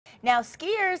Now,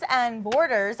 skiers and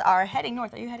boarders are heading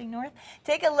north. Are you heading north?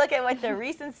 Take a look at what the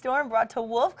recent storm brought to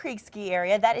Wolf Creek ski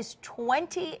area. That is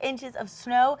 20 inches of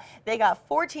snow. They got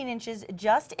 14 inches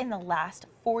just in the last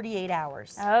 48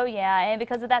 hours. Oh yeah, and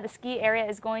because of that, the ski area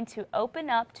is going to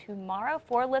open up tomorrow.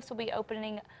 4 lifts will be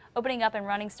opening up and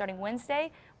running starting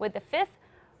Wednesday, with the 5th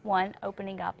one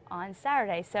opening up on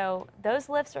Saturday. So those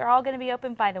lifts are all going to be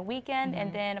open by the weekend.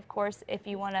 And then, of course, if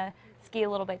you want to ski a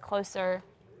little bit closer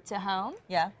to home,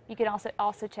 you can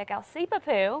also check out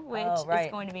Sipapu, which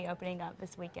is going to be opening up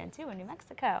this weekend too in New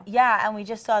Mexico. Yeah, and we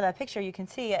just saw that picture. You can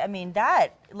see, I mean, that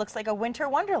looks like a winter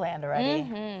wonderland already.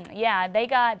 Yeah,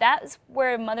 that's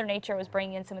where Mother Nature was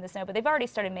bringing in some of the snow, but they've already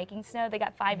started making snow. They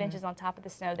got 5 inches on top of the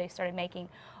snow they started making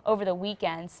over the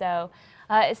weekend. So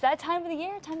it's that time of the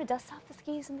year, time to dust off the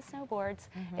skis and the snowboards.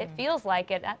 It feels like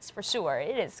it, that's for sure.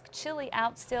 It is chilly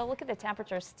out still. Look at the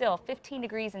temperature still, 15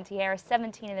 degrees in Tierra,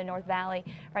 17 in the North Valley.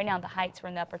 Right now the heights, we're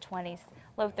in the upper 20s,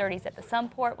 low 30s at the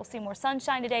Sunport. We'll see more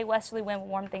sunshine today. Westerly wind will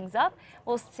warm things up.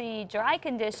 We'll see dry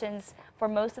conditions for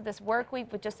most of this work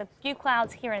week with just a few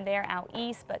clouds here and there out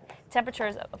east, but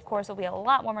temperatures, of course, will be a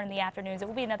lot warmer in the afternoons. It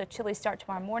will be another chilly start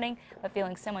tomorrow morning, but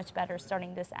feeling so much better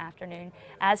starting this afternoon.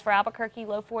 As for Albuquerque,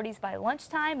 low 40s by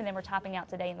lunchtime, and then we're topping out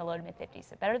today in the low to mid 50s,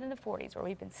 so better than the 40s where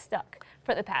we've been stuck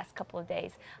for the past couple of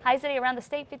days. Highs today around the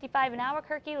state, 55 in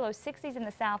Albuquerque, low 60s in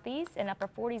the southeast, and upper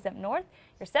 40s up north.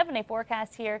 Your 7-day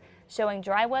forecast here showing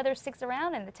dry weather sticks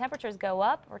around and the temperatures go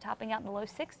up. We're topping out in the low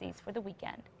 60s for the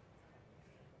weekend.